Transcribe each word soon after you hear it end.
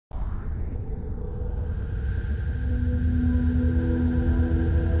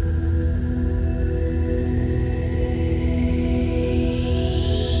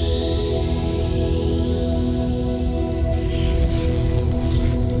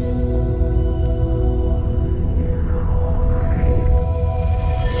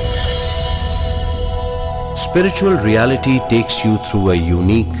Spiritual reality takes you through a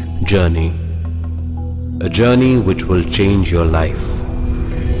unique journey. A journey which will change your life.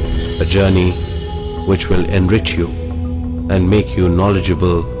 A journey which will enrich you and make you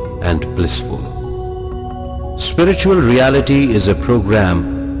knowledgeable and blissful. Spiritual reality is a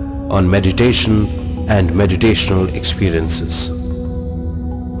program on meditation and meditational experiences.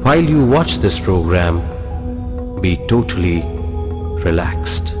 While you watch this program, be totally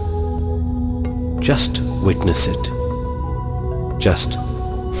relaxed. Just witness it. Just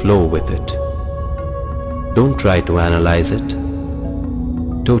flow with it. Don't try to analyze it.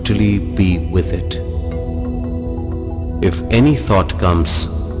 Totally be with it. If any thought comes,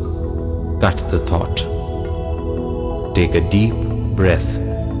 cut the thought. Take a deep breath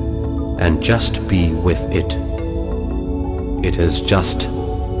and just be with it. It is just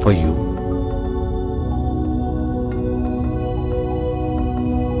for you.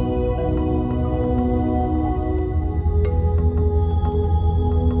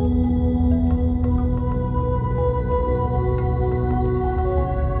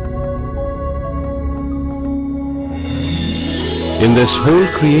 In this whole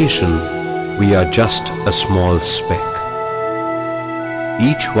creation, we are just a small speck.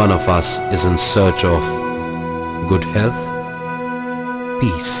 Each one of us is in search of good health,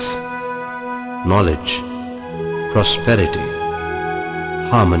 peace, knowledge, prosperity,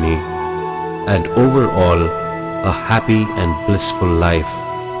 harmony, and overall a happy and blissful life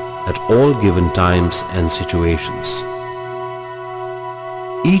at all given times and situations.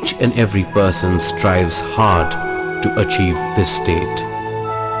 Each and every person strives hard to achieve this state.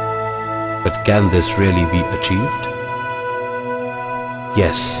 But can this really be achieved?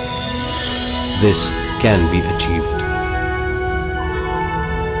 Yes, this can be achieved.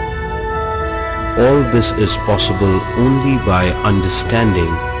 All this is possible only by understanding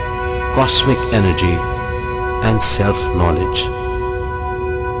cosmic energy and self-knowledge.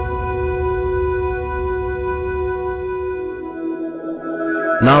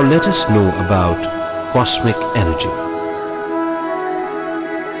 Now let us know about cosmic energy.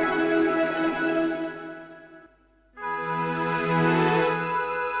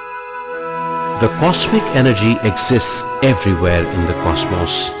 The cosmic energy exists everywhere in the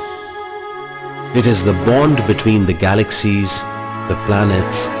cosmos. It is the bond between the galaxies, the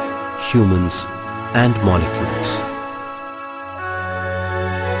planets, humans, and molecules.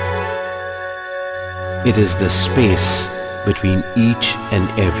 It is the space between each and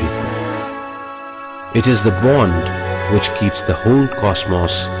everything. It is the bond which keeps the whole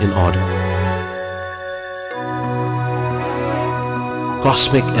cosmos in order.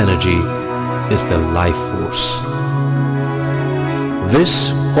 Cosmic energy is the life force.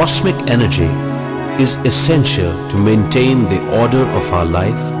 This cosmic energy is essential to maintain the order of our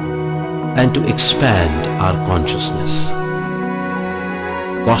life and to expand our consciousness.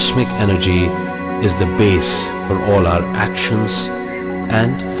 Cosmic energy is the base for all our actions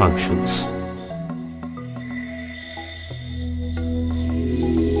and functions.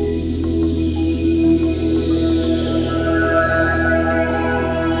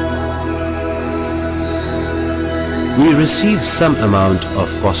 We receive some amount of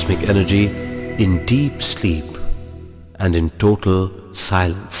cosmic energy in deep sleep and in total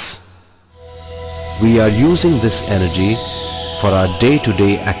silence. We are using this energy for our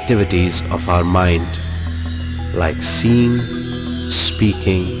day-to-day activities of our mind, like seeing,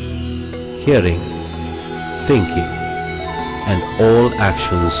 speaking, hearing, thinking, and all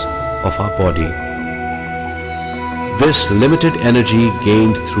actions of our body. This limited energy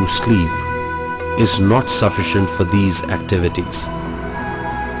gained through sleep is not sufficient for these activities.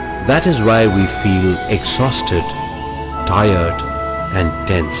 That is why we feel exhausted, tired, and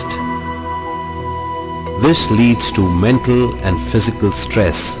tensed. This leads to mental and physical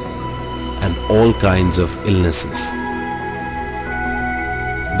stress and all kinds of illnesses.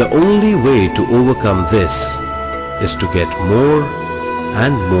 The only way to overcome this is to get more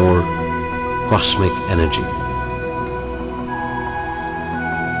and more cosmic energy.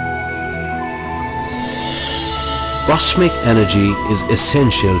 Cosmic energy is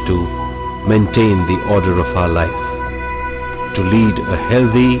essential to maintain the order of our life, to lead a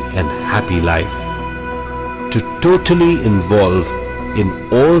healthy and happy life, to totally involve in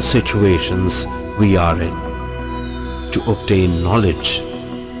all situations we are in, to obtain knowledge,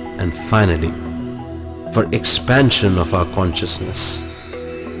 and finally, for expansion of our consciousness.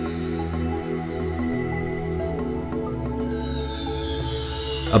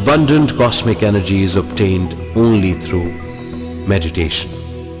 Abundant cosmic energy is obtained only through meditation.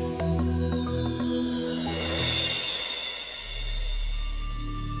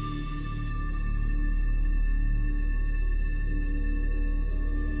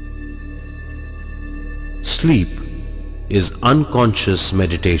 Sleep is unconscious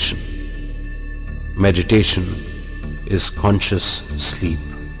meditation. Meditation is conscious sleep.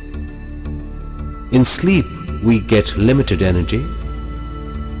 In sleep, we get limited energy.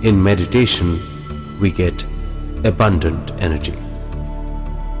 In meditation, we get abundant energy.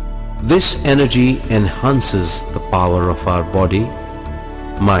 This energy enhances the power of our body,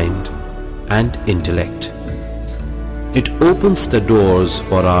 mind, and intellect. It opens the doors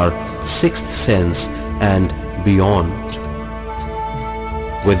for our sixth sense and beyond.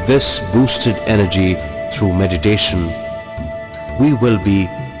 With this boosted energy through meditation, we will be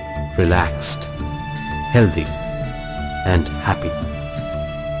relaxed, healthy, and happy.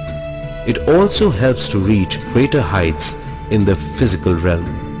 It also helps to reach greater heights in the physical realm.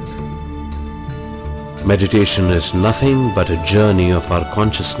 Meditation is nothing but a journey of our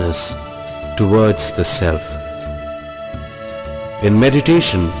consciousness towards the self. In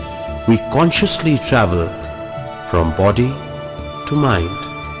meditation, we consciously travel from body to mind,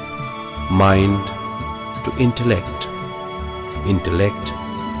 mind to intellect, intellect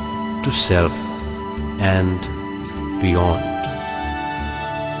to self, and beyond.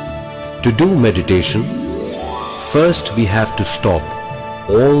 To do meditation, first we have to stop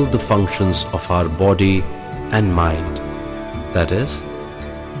all the functions of our body and mind, that is,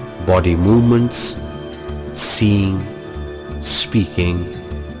 body movements, seeing, speaking,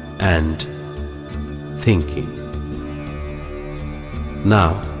 and thinking.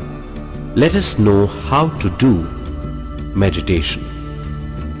 Now, let us know how to do meditation.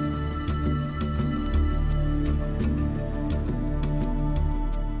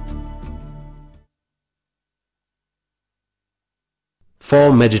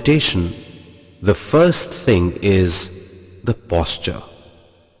 For meditation, the first thing is the posture.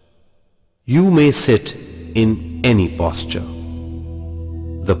 You may sit in any posture.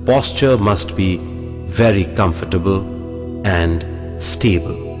 The posture must be very comfortable and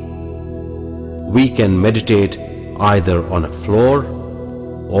stable. We can meditate either on a floor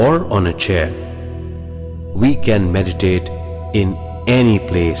or on a chair. We can meditate in any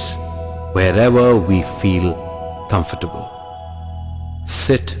place, wherever we feel comfortable.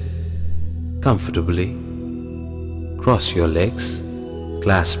 Sit comfortably, cross your legs,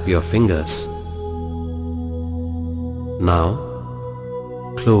 clasp your fingers. Now,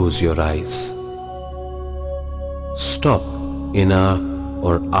 close your eyes. Stop inner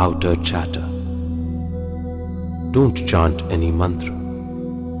or outer chatter. Don't chant any mantra.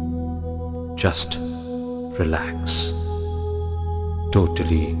 Just relax.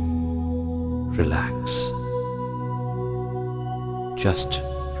 Totally relax. Just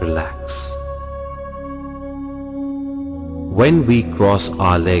relax. When we cross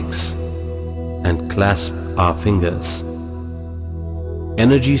our legs and clasp our fingers,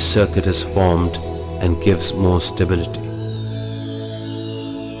 energy circuit is formed and gives more stability.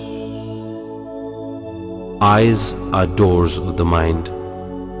 Eyes are doors of the mind,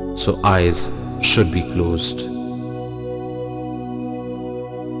 so eyes should be closed.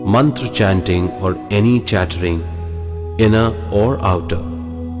 Mantra chanting or any chattering, inner or outer,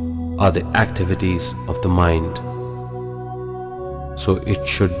 are the activities of the mind, so it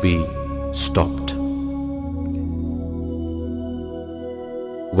should be stopped.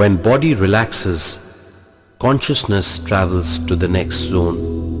 When body relaxes, consciousness travels to the next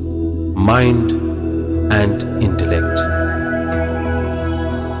zone, mind and intellect.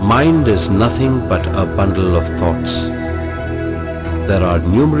 Mind is nothing but a bundle of thoughts. There are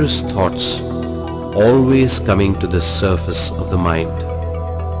numerous thoughts always coming to the surface of the mind.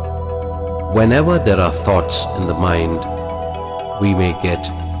 Whenever there are thoughts in the mind, we may get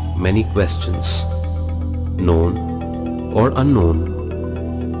many questions, known or unknown.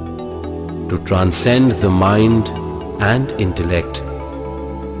 To transcend the mind and intellect,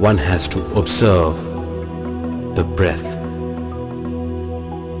 one has to observe the breath.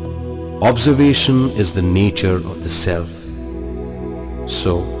 Observation is the nature of the self.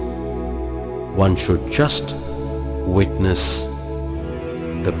 So, one should just witness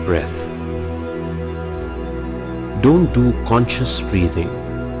the breath. Don't do conscious breathing.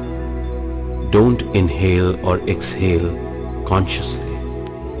 Don't inhale or exhale consciously.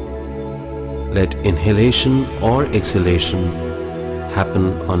 Let inhalation or exhalation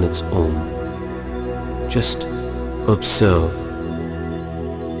happen on its own. Just observe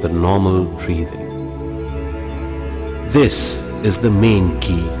the normal breathing. This is the main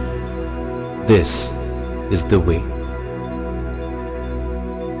key. This is the way.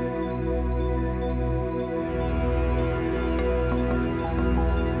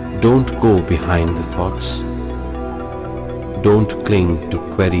 Don't go behind the thoughts. Don't cling to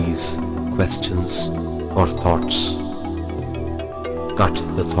queries, questions, or thoughts. Cut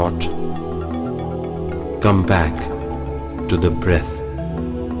the thought. Come back to the breath.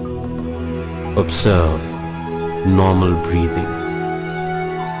 Observe normal breathing.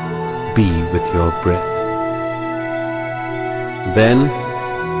 Be with your breath. Then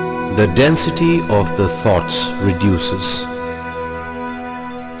the density of the thoughts reduces.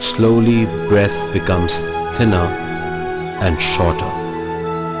 Slowly breath becomes thinner and shorter.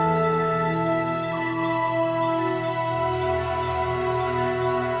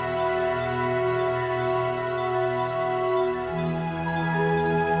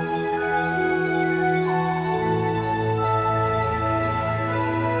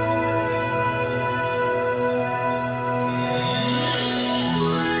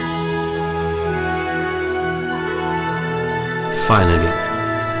 Finally,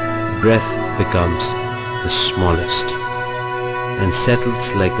 breath becomes the smallest and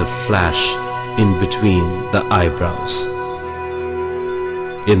settles like a flash in between the eyebrows.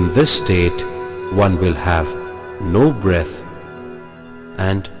 In this state, one will have no breath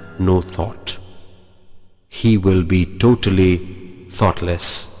and no thought. He will be totally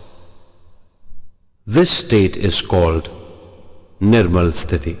thoughtless. This state is called Nirmal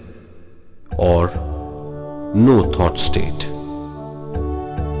Sthiti, or no thought state.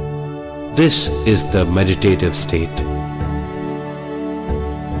 This is the meditative state.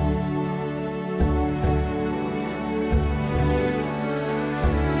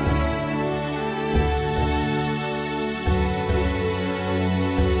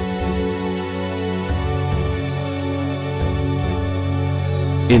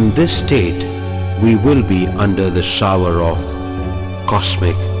 In this state, we will be under the shower of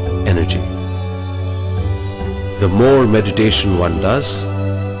cosmic energy. The more meditation one does,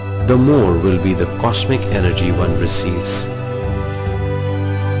 the more will be the cosmic energy one receives.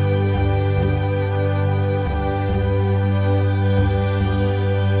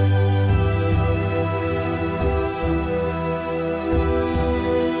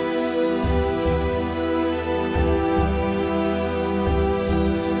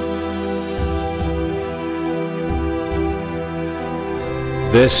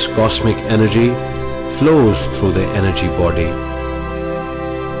 This cosmic energy flows through the energy body.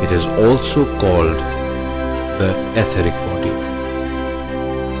 It is also called the Etheric Body.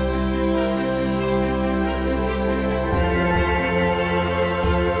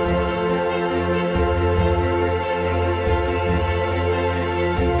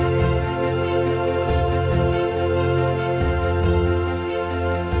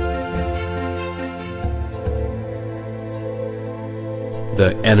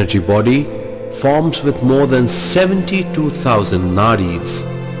 The energy body forms with more than 72,000 nadis,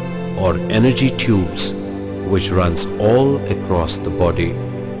 or energy tubes, which runs all across the body.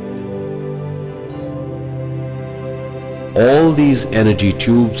 All these energy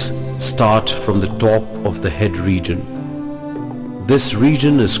tubes start from the top of the head region. This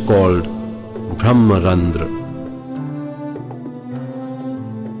region is called Brahmarandra.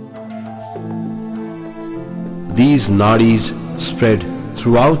 These nadis spread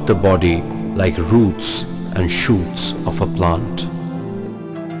throughout the body like roots and shoots of a plant.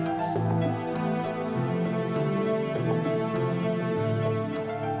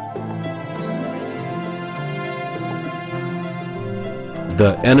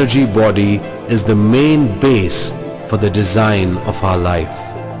 The energy body is the main base for the design of our life.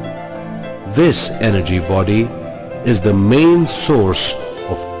 This energy body is the main source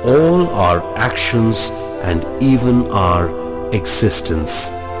of all our actions and even our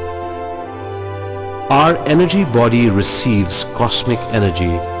existence. Our energy body receives cosmic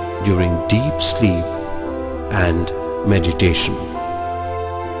energy during deep sleep and meditation.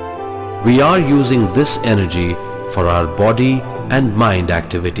 We are using this energy for our body and mind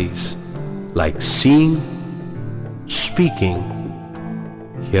activities like seeing, speaking,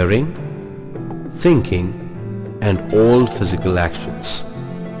 hearing, thinking, and all physical actions.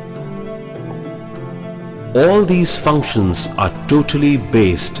 All these functions are totally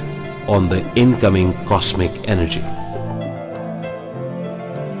based on the incoming cosmic energy.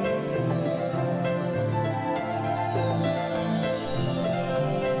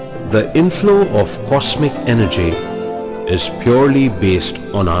 The inflow of cosmic energy is purely based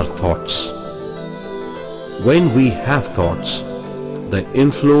on our thoughts. When we have thoughts, the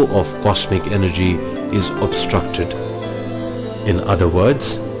inflow of cosmic energy is obstructed. In other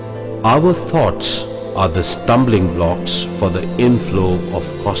words, our thoughts are the stumbling blocks for the inflow of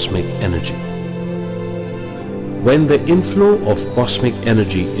cosmic energy. When the inflow of cosmic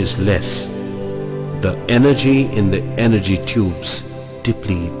energy is less, the energy in the energy tubes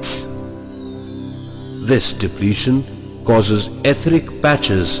depletes. this depletion causes etheric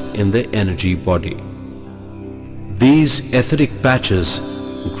patches in the energy body. These etheric patches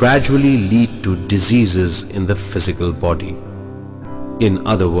gradually lead to diseases in the physical body. In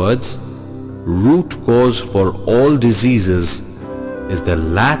other words, root cause for all diseases is the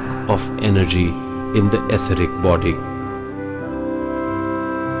lack of energy in the etheric body.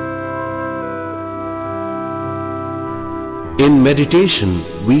 In meditation,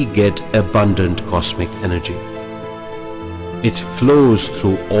 we get abundant cosmic energy. It flows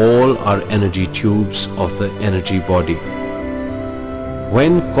through all our energy tubes of the energy body.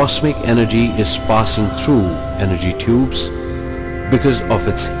 When cosmic energy is passing through energy tubes, because of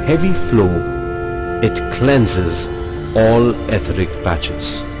its heavy flow, it cleanses all etheric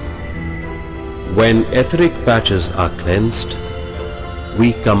patches. When etheric patches are cleansed,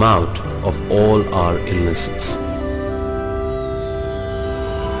 we come out of all our illnesses.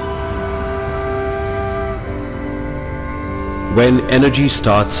 When energy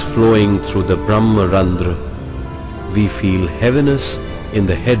starts flowing through the Brahmarandra, we feel heaviness in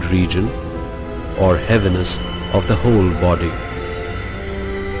the head region or heaviness of the whole body.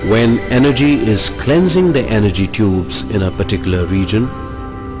 When energy is cleansing the energy tubes in a particular region,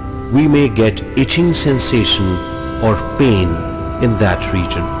 we may get itching sensation or pain in that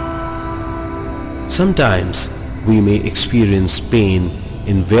region. Sometimes we may experience pain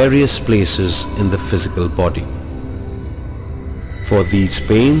in various places in the physical body. For these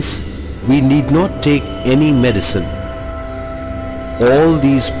pains, we need not take any medicine. All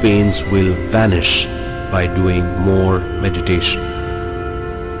these pains will vanish by doing more meditation.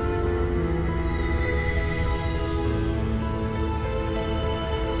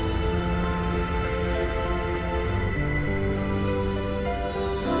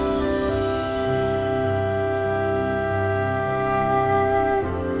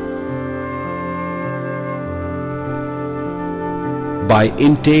 By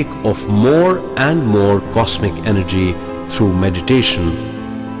intake of more and more cosmic energy through meditation,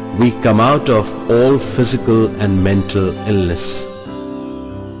 we come out of all physical and mental illness.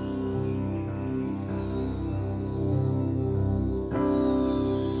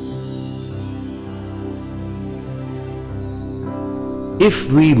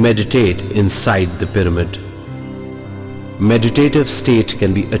 If we meditate inside the pyramid, meditative state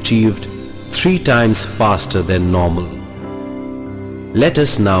can be achieved 3 times faster than normal. Let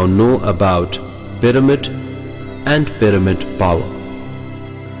us now know about pyramid and pyramid power.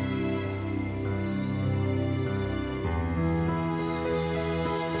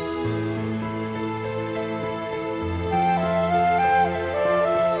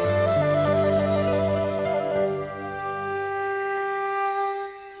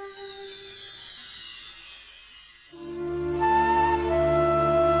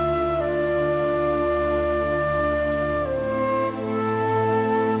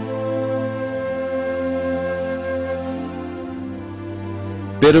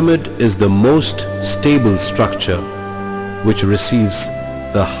 Pyramid is the most stable structure which receives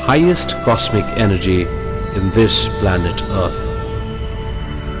the highest cosmic energy in this planet Earth.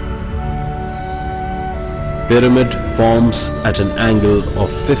 Pyramid forms at an angle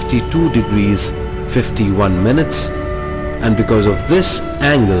of 52 degrees 51 minutes, and because of this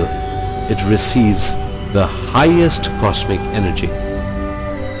angle it receives the highest cosmic energy.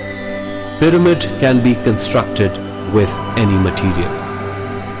 Pyramid can be constructed with any material.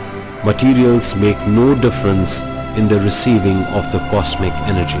 Materials make no difference in the receiving of the cosmic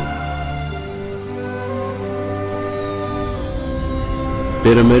energy.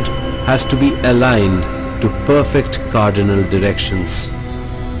 Pyramid has to be aligned to perfect cardinal directions: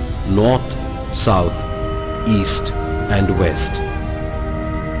 north, south, east and west.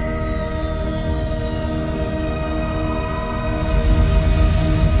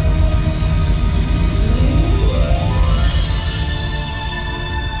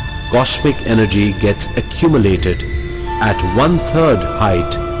 Cosmic energy gets accumulated at 1/3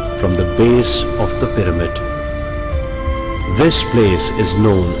 height from the base of the pyramid. This place is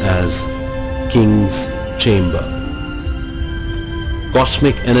known as King's Chamber.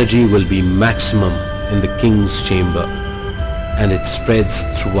 Cosmic energy will be maximum in the King's Chamber, and it spreads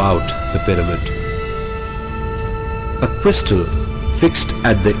throughout the pyramid. A crystal fixed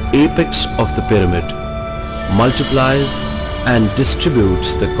at the apex of the pyramid multiplies and distributes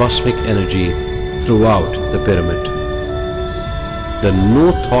the cosmic energy throughout the pyramid. The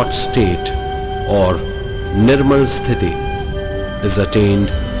no-thought state, or Nirmal Sthiti, is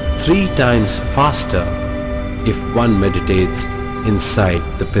attained 3 times faster if one meditates inside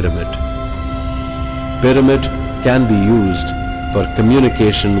the pyramid. Pyramid can be used for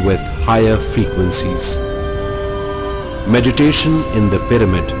communication with higher frequencies. Meditation in the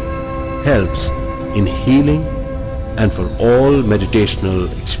pyramid helps in healing and for all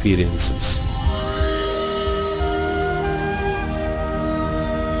meditational experiences.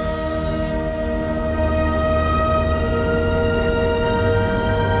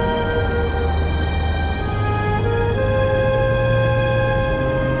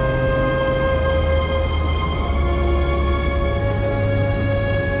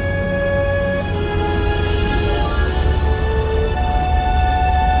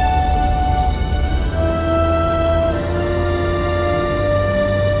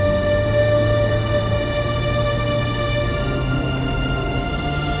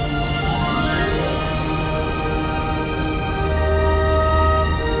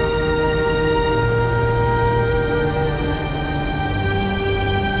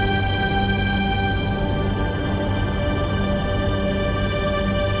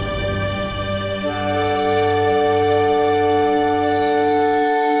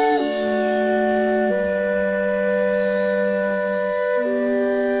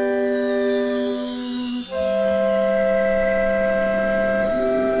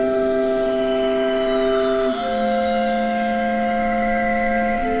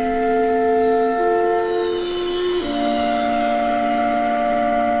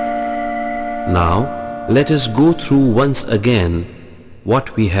 Now, let us go through once again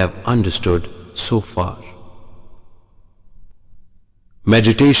what we have understood so far.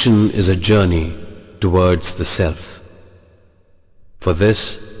 Meditation is a journey towards the self. For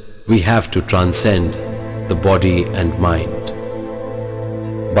this, we have to transcend the body and mind.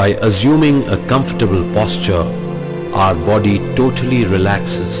 By assuming a comfortable posture, our body totally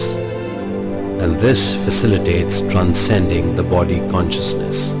relaxes, and this facilitates transcending the body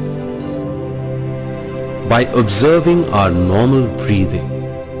consciousness. By observing our normal breathing,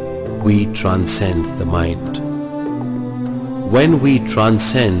 we transcend the mind. When we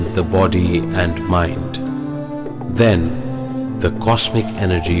transcend the body and mind, then the cosmic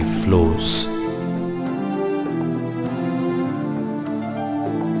energy flows.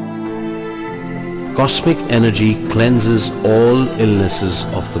 Cosmic energy cleanses all illnesses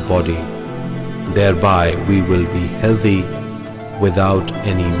of the body. Thereby we will be healthy without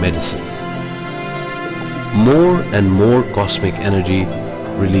any medicine. More and more cosmic energy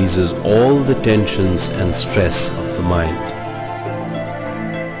releases all the tensions and stress of the mind.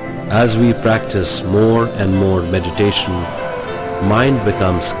 As we practice more and more meditation, mind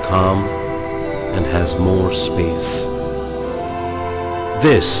becomes calm and has more space.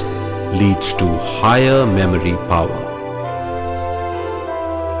 This leads to higher memory power.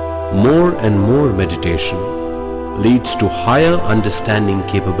 More and more meditation leads to higher understanding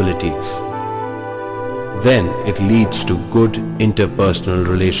capabilities. Then it leads to good interpersonal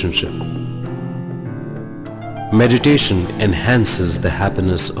relationship. Meditation enhances the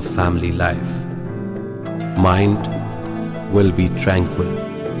happiness of family life. Mind will be tranquil.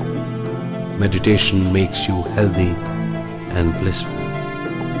 Meditation makes you healthy and blissful.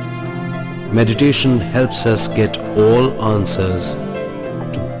 Meditation helps us get all answers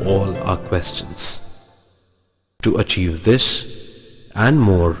to all our questions. To achieve this and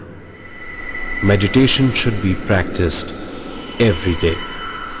more, meditation should be practiced every day.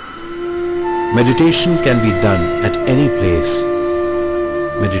 Meditation can be done at any place.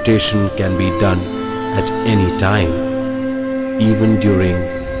 Meditation can be done at any time, even during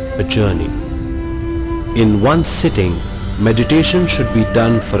a journey. In one sitting, meditation should be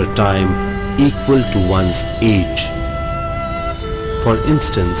done for a time equal to one's age. For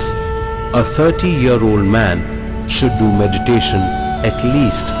instance, a 30-year-old man should do meditation at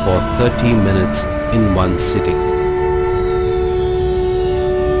least for 30 minutes in one sitting.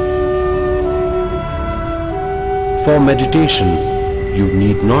 For meditation, you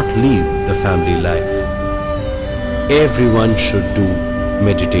need not leave the family life. Everyone should do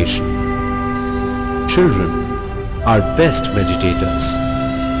meditation. Children are best meditators.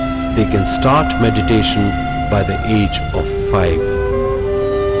 They can start meditation by the age of 5.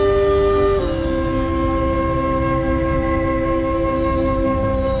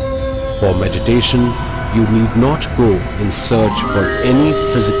 For meditation, you need not go in search for any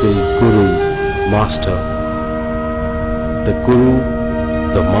physical guru, master. The guru,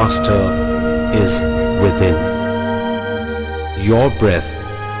 the master, is within. Your breath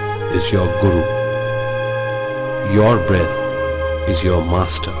is your guru. Your breath is your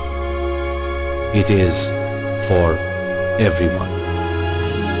master. It is for everyone.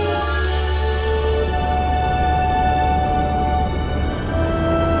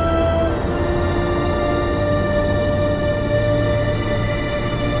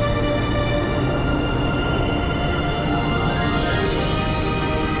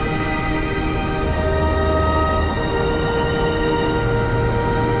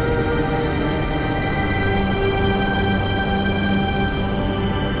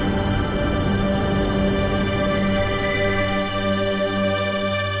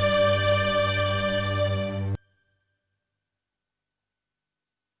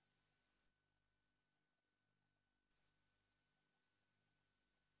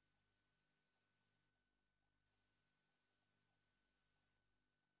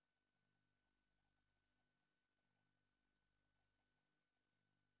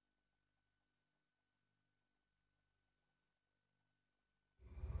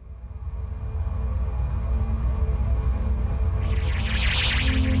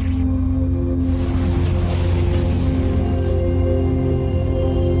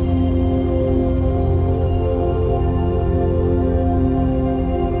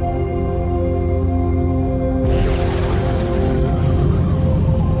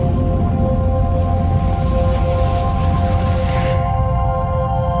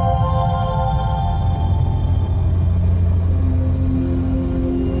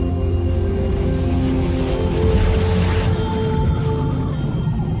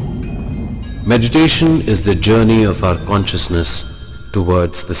 Meditation is the journey of our consciousness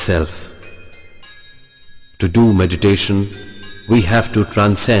towards the self. To do meditation, we have to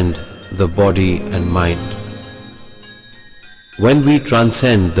transcend the body and mind. When we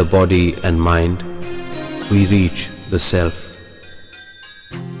transcend the body and mind, we reach the self.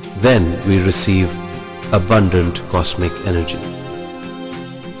 Then we receive abundant cosmic energy.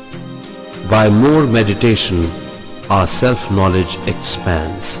 By more meditation, our self-knowledge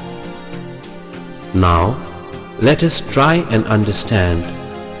expands. Now, let us try and understand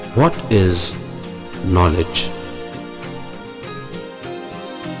what is knowledge.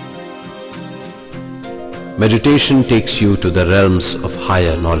 Meditation takes you to the realms of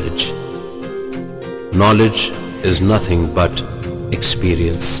higher knowledge. Knowledge is nothing but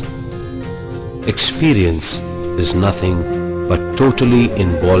experience. Experience is nothing but totally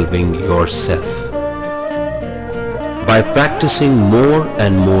involving yourself. By practicing more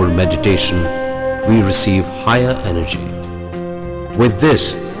and more meditation, we receive higher energy. With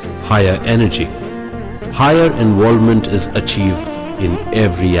this higher energy, higher involvement is achieved in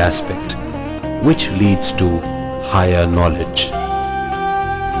every aspect, which leads to higher knowledge.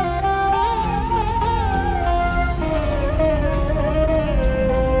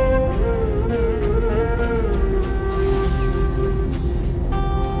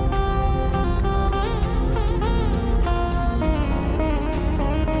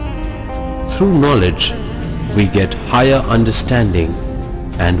 Through knowledge, we get higher understanding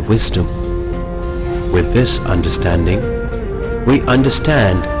and wisdom. With this understanding, we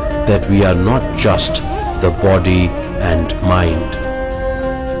understand that we are not just the body and mind.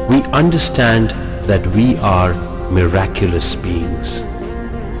 We understand that we are miraculous beings.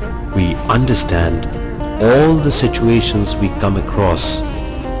 We understand all the situations we come across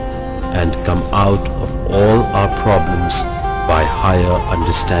and come out of all our problems by higher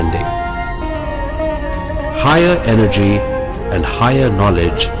understanding. Higher energy and higher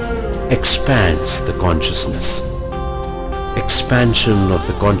knowledge expands the consciousness. Expansion of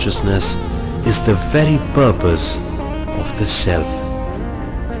the consciousness is the very purpose of the self.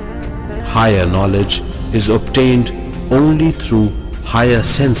 Higher knowledge is obtained only through higher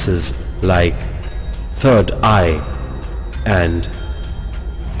senses like third eye and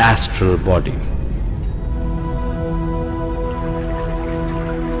astral body.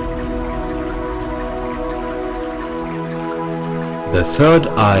 The third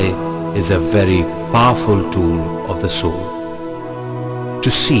eye is a very powerful tool of the soul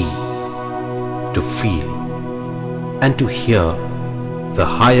to see, to feel, and to hear the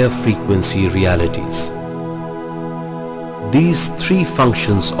higher frequency realities. These three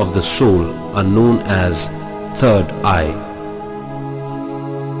functions of the soul are known as third eye.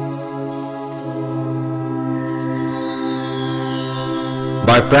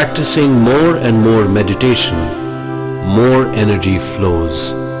 By practicing more and more meditation, more energy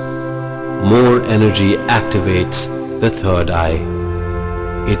flows. More energy activates the third eye.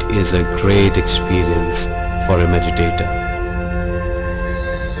 It is a great experience for a meditator.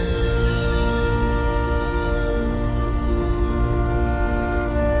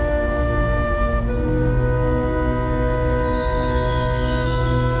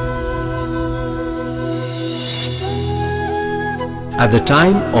 At the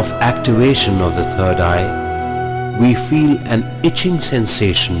time of activation of the third eye, we feel an itching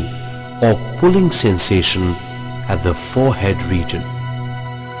sensation or pulling sensation at the forehead region.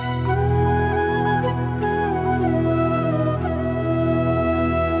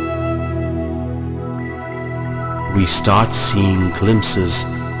 We start seeing glimpses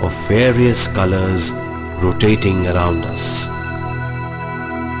of various colors rotating around us.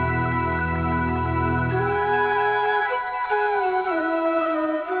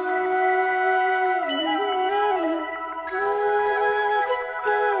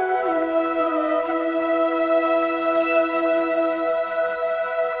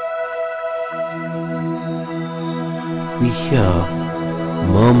 We hear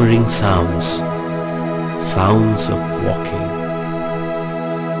murmuring sounds, sounds of walking.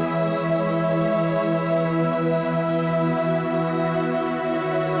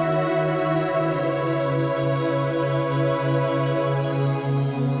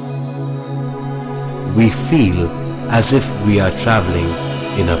 We feel as if we are traveling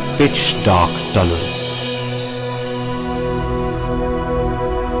in a pitch-dark tunnel.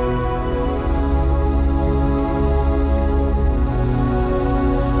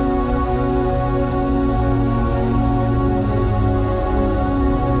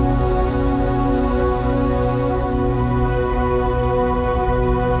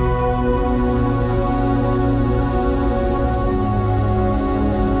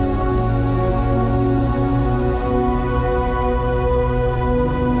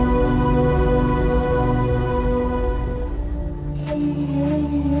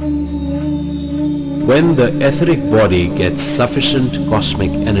 when the etheric body gets sufficient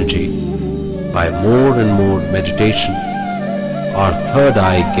cosmic energy, by more and more meditation, our third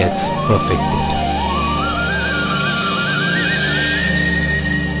eye gets perfected.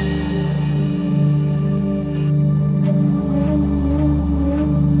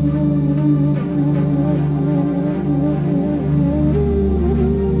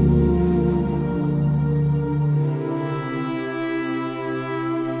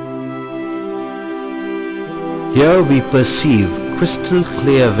 Here we perceive crystal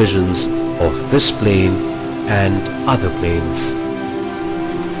clear visions of this plane and other planes.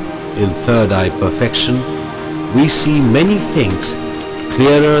 In third eye perfection, we see many things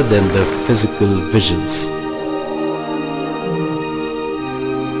clearer than the physical visions.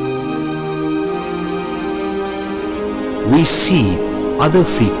 We see other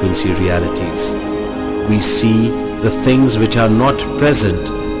frequency realities. We see the things which are not present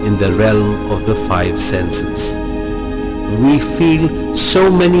in the realm of the five senses. We feel so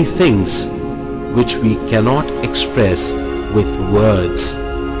many things which we cannot express with words.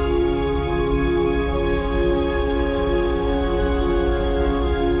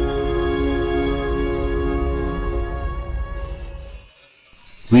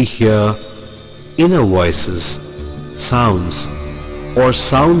 We hear inner voices, sounds, or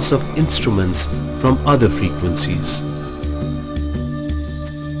sounds of instruments from other frequencies.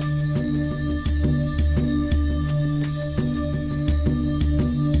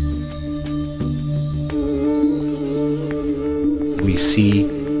 We see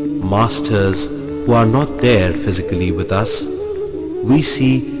masters who are not there physically with us. We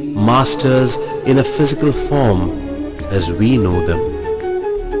see masters in a physical form as we know them.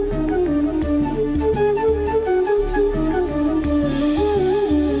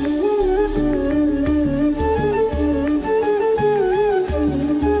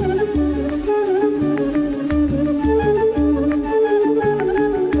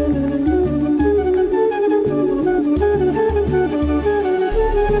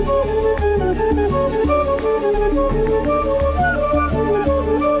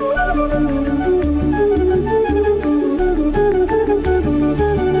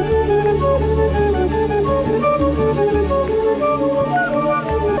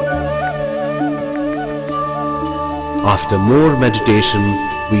 After more meditation,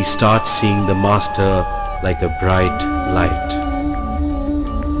 we start seeing the Master like a bright light.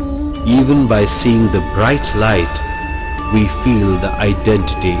 Even by seeing the bright light, we feel the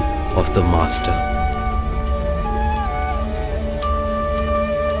identity of the Master.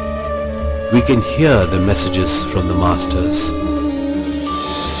 We can hear the messages from the Masters.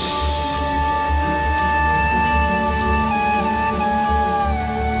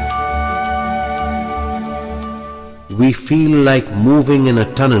 We feel like moving in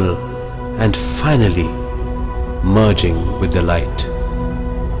a tunnel and finally merging with the light.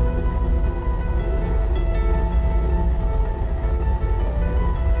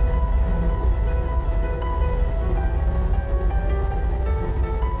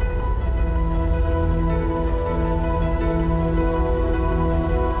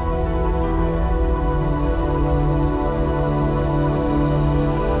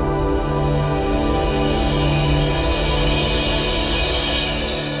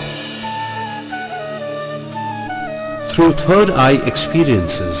 Through third eye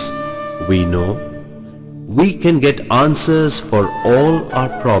experiences, we know we can get answers for all our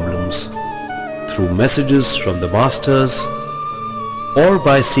problems through messages from the Masters or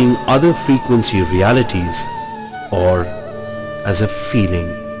by seeing other frequency realities or as a feeling.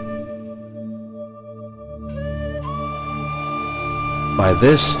 By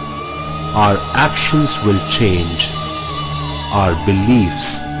this, our actions will change, our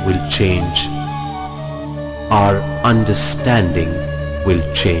beliefs will change, our understanding will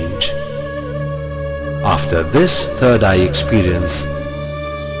change. After this third eye experience,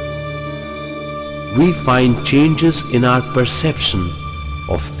 we find changes in our perception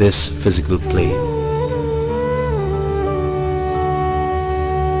of this physical plane.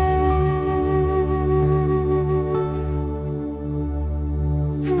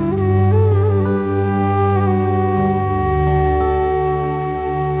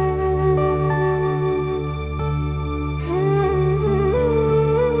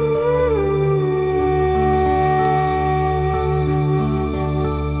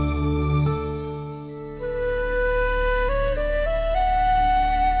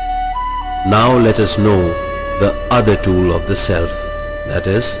 Now let us know the other tool of the self, that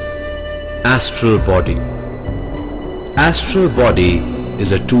is, Astral Body. Astral Body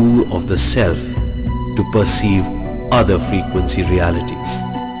is a tool of the self to perceive other frequency realities.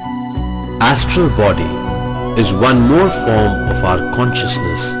 Astral body is one more form of our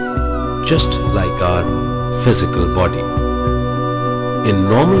consciousness, just like our physical body. In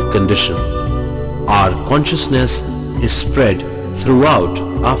normal condition, our consciousness is spread throughout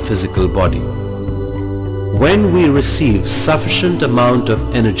our physical body. When we receive sufficient amount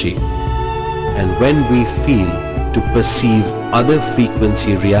of energy and when we feel to perceive other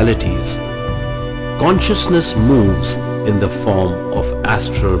frequency realities, consciousness moves in the form of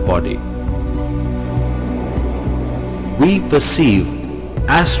astral body. We perceive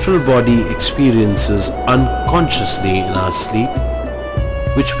astral body experiences unconsciously in our sleep,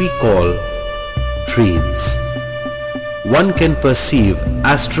 which we call dreams. One can perceive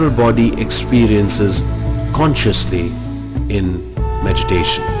astral body experiences consciously in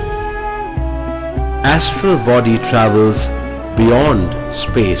meditation. Astral body travels beyond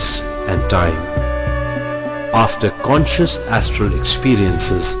space and time. After conscious astral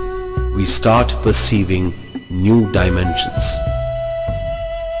experiences, we start perceiving new dimensions.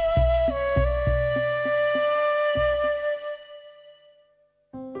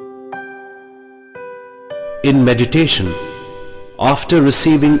 In meditation, after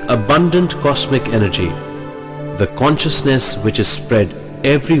receiving abundant cosmic energy, the consciousness which is spread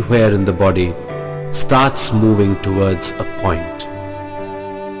everywhere in the body starts moving towards a point.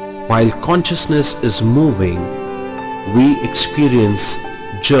 While consciousness is moving, we experience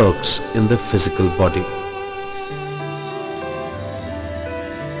jerks in the physical body.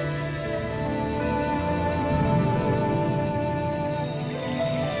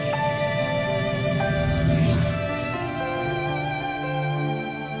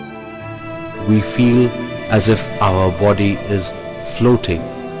 We feel as if our body is floating.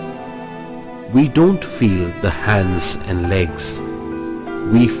 We don't feel the hands and legs.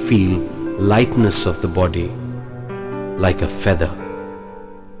 We feel lightness of the body, like a feather.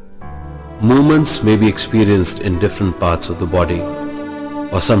 Movements may be experienced in different parts of the body,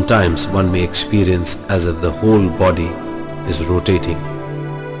 or sometimes one may experience as if the whole body is rotating.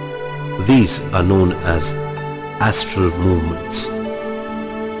 These are known as astral movements.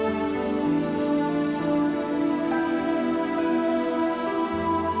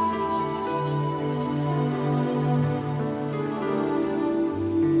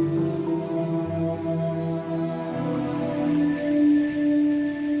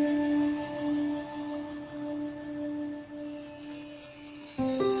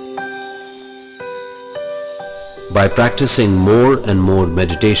 By practicing more and more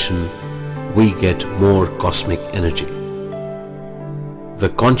meditation, we get more cosmic energy.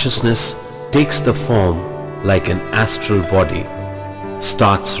 The consciousness takes the form like an astral body,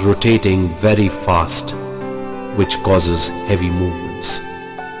 starts rotating very fast, which causes heavy movements.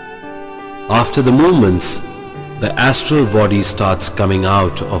 After the movements, the astral body starts coming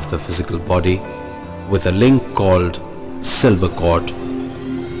out of the physical body with a link called silver cord.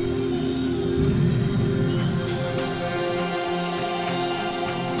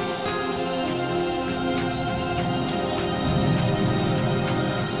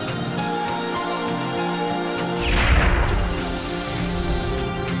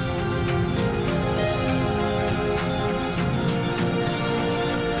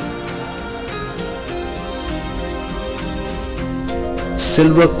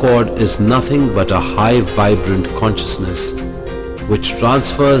 Silver cord is nothing but a high vibrant consciousness which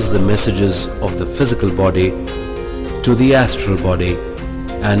transfers the messages of the physical body to the astral body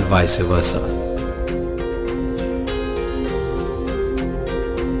and vice versa.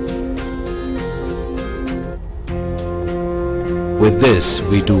 With this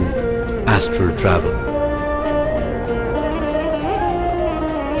we do astral travel.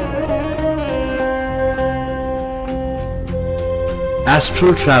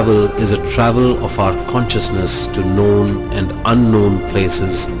 Astral travel is a travel of our consciousness to known and unknown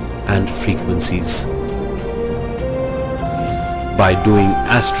places and frequencies. By doing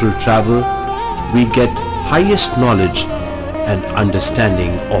astral travel, we get highest knowledge and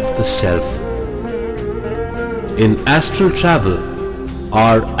understanding of the self. In astral travel,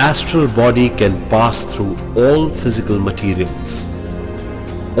 our astral body can pass through all physical materials.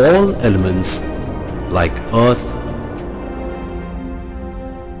 All elements like earth,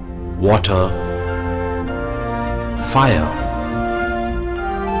 water, fire,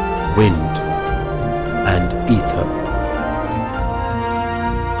 wind, and ether.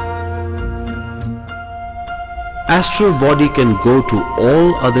 Astral body can go to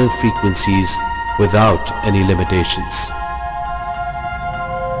all other frequencies without any limitations.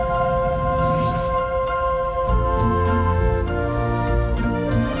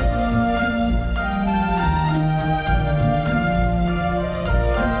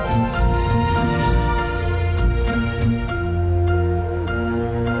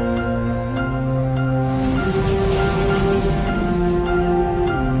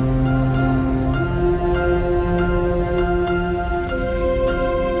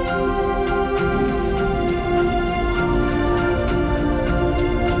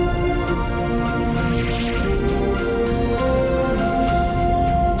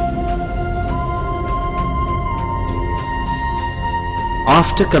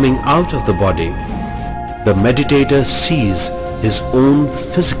 After coming out of the body, the meditator sees his own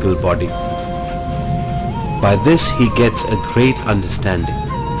physical body. By this he gets a great understanding.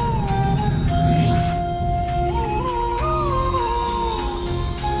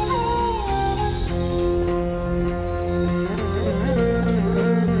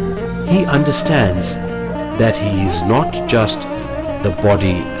 He understands that he is not just the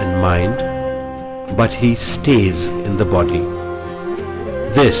body and mind, but he stays in the body.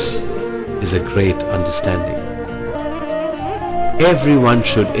 This is a great understanding. Everyone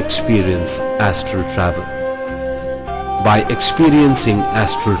should experience astral travel. By experiencing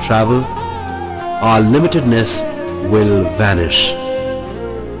astral travel, our limitedness will vanish,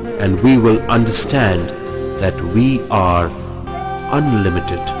 and we will understand that we are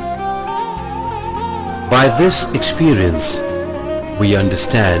unlimited. By this experience, we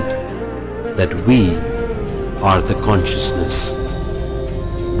understand that we are the consciousness.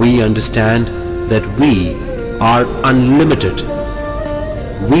 We understand that we are unlimited.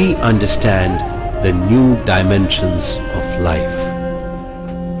 We understand the new dimensions of life.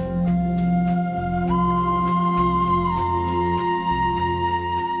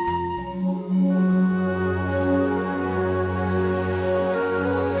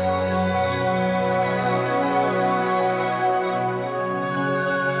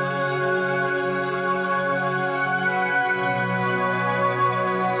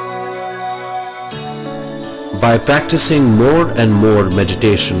 By practicing more and more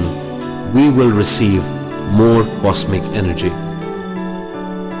meditation, we will receive more cosmic energy.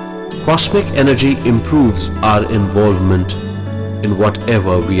 Cosmic energy improves our involvement in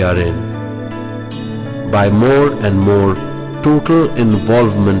whatever we are in. By more and more total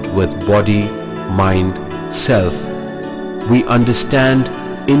involvement with body, mind, self, we understand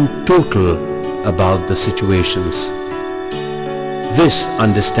in total about the situations. This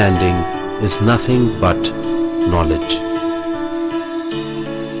understanding is nothing but knowledge.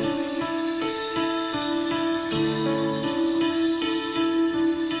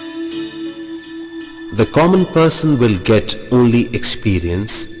 The common person will get only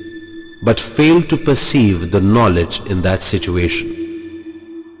experience, but fail to perceive the knowledge in that situation.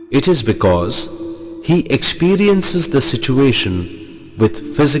 It is because he experiences the situation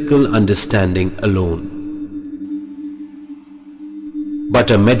with physical understanding alone. But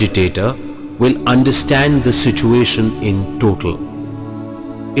a meditator will understand the situation in total.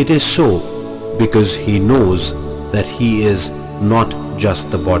 It is so because he knows that he is not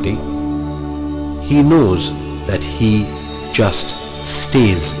just the body. He knows that he just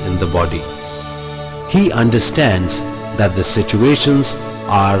stays in the body. He understands that the situations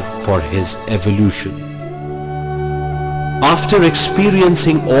are for his evolution. After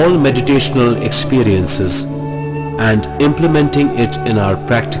experiencing all meditational experiences and implementing it in our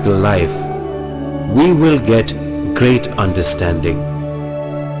practical life, we will get great understanding.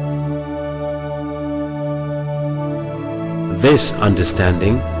 This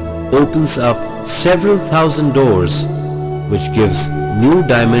understanding opens up several thousand doors, which gives new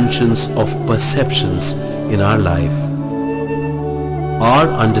dimensions of perceptions in our life. Our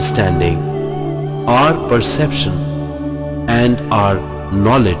understanding, our perception, and our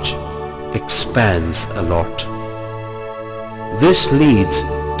knowledge expands a lot. This leads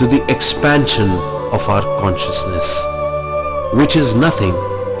to the expansion of our consciousness, which is nothing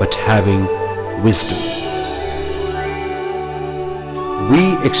but having wisdom.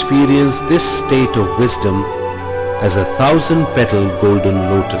 We experience this state of wisdom as a 1,000-petal golden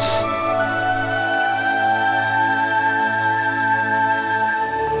lotus.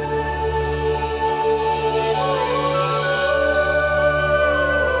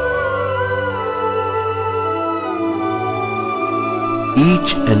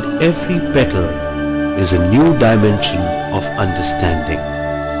 Each and every petal is a new dimension of understanding.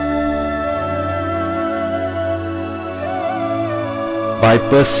 By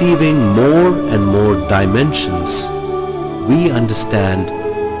perceiving more and more dimensions, we understand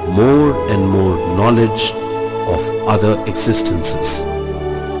more and more knowledge of other existences.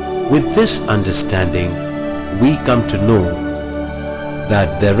 With this understanding, we come to know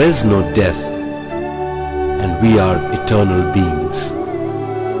that there is no death and we are eternal beings.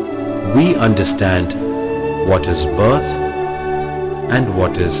 We understand what is birth and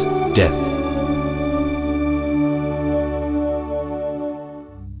what is death.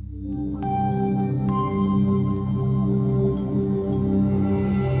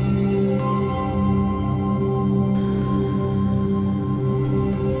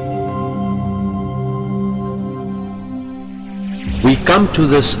 We come to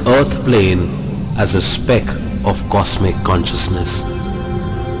this earth plane as a speck of cosmic consciousness.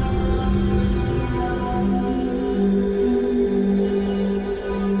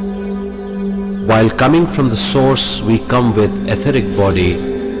 While coming from the source, we come with etheric body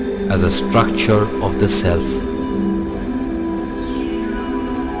as a structure of the self.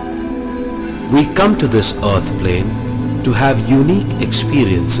 We come to this earth plane to have unique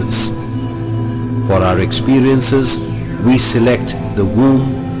experiences. For our experiences, we select the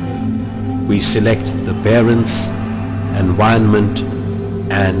womb, we select the parents, environment,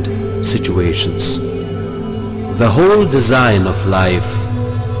 and situations. The whole design of life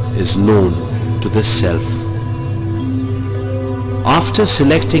is known to the self. After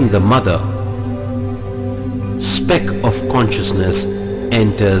selecting the mother, speck of consciousness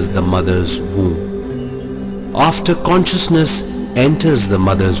enters the mother's womb. After consciousness enters the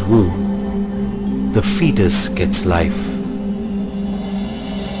mother's womb, the fetus gets life.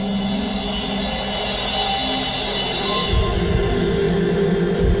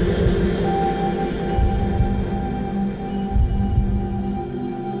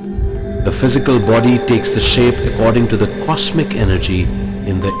 The physical body takes the shape according to the cosmic energy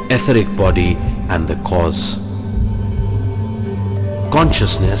in the etheric body and the cause.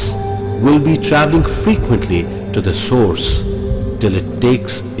 Consciousness will be traveling frequently to the source till it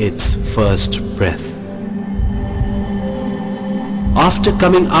takes its first breath. After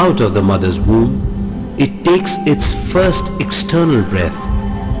coming out of the mother's womb, it takes its first external breath.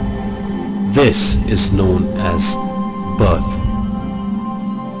 This is known as birth.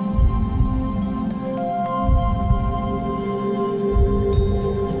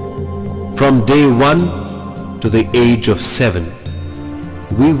 From day 1 to the age of 7,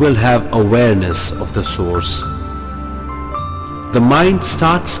 we will have awareness of the source. The mind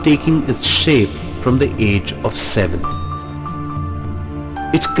starts taking its shape from the age of 7.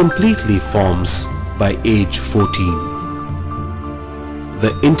 It completely forms by age 14.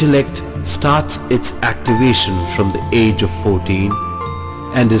 The intellect starts its activation from the age of 14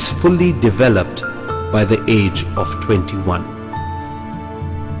 and is fully developed by the age of 21.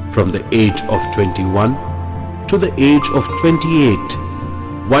 From the age of 21 to the age of 28,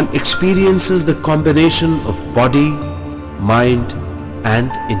 one experiences the combination of body, mind,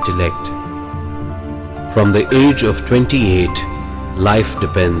 and intellect. From the age of 28, life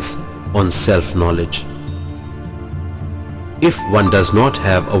depends on self-knowledge. If one does not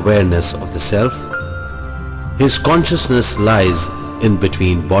have awareness of the self, his consciousness lies in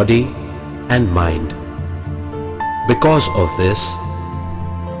between body and mind. Because of this,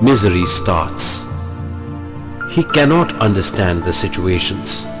 misery starts. He cannot understand the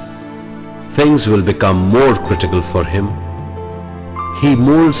situations. Things will become more critical for him. He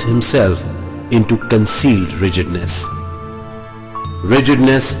molds himself into concealed rigidness.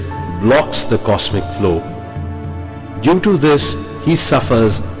 Rigidness blocks the cosmic flow. Due to this, he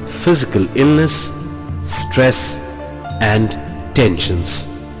suffers physical illness, stress, and tensions.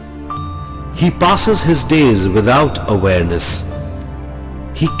 He passes his days without awareness.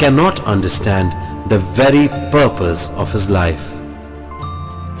 He cannot understand the very purpose of his life.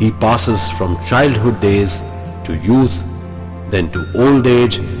 He passes from childhood days to youth, then to old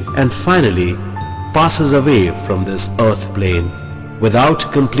age, and finally passes away from this earth plane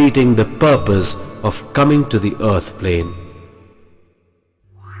without completing the purpose of coming to the earth plane.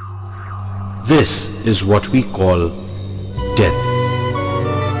 This is what we call death.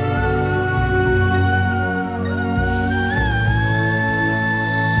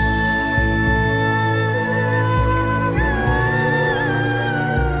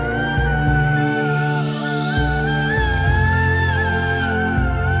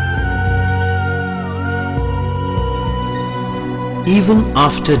 Even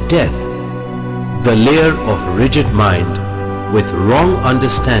after death, the layer of rigid mind with wrong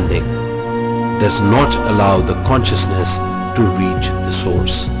understanding does not allow the consciousness to reach the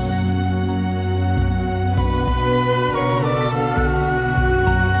source.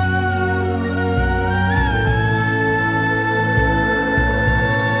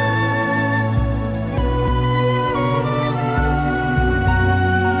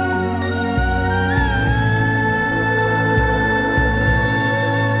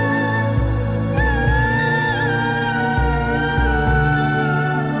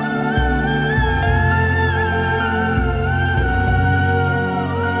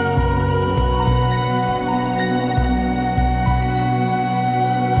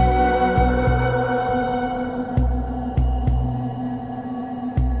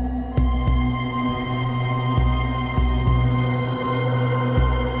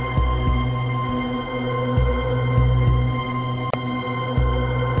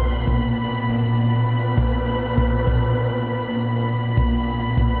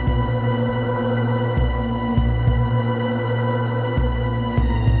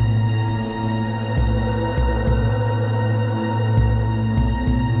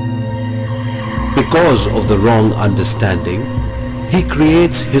 because of the wrong understanding, he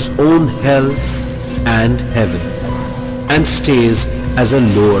creates his own hell and heaven and stays as a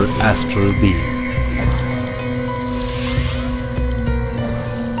lower astral being.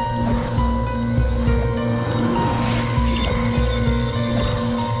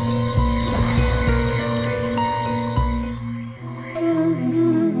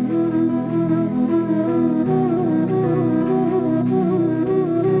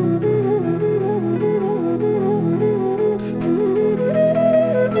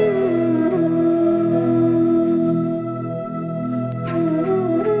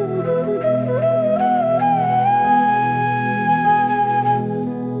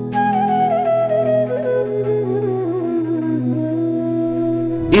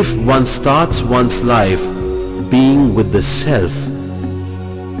 If one starts one's life being with the self,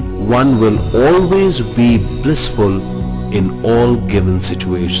 one will always be blissful in all given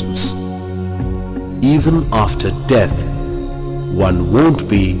situations. Even after death, one won't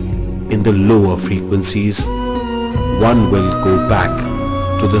be in the lower frequencies. One will go back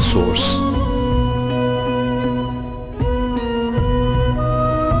to the source.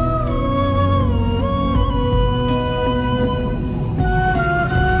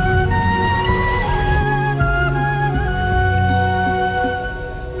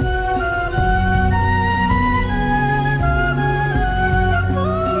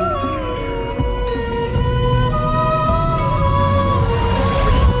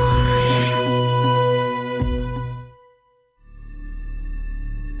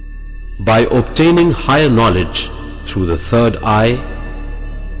 By obtaining higher knowledge through the third eye,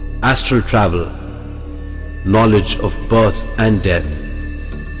 astral travel, knowledge of birth and death,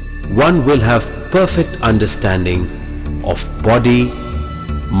 one will have perfect understanding of body,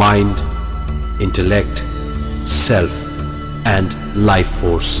 mind, intellect, self and life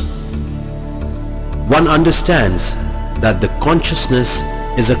force. One understands that the consciousness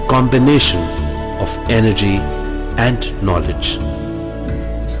is a combination of energy and knowledge.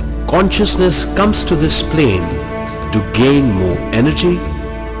 Consciousness comes to this plane to gain more energy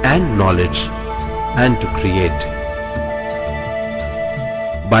and knowledge and to create.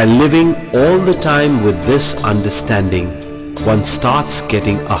 By living all the time with this understanding, one starts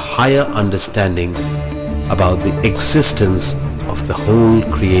getting a higher understanding about the existence of the whole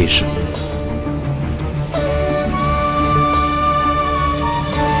creation.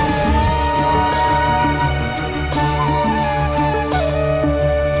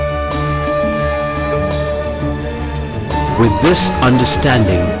 With this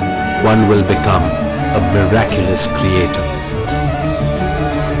understanding, one will become a miraculous creator.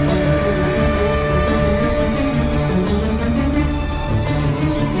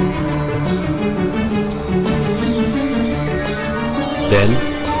 Then,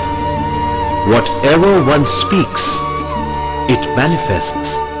 whatever one speaks, it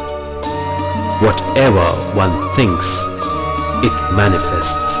manifests. Whatever one thinks, it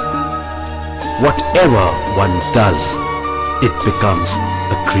manifests. Whatever one does, it becomes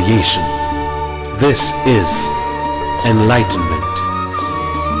a creation. This is enlightenment.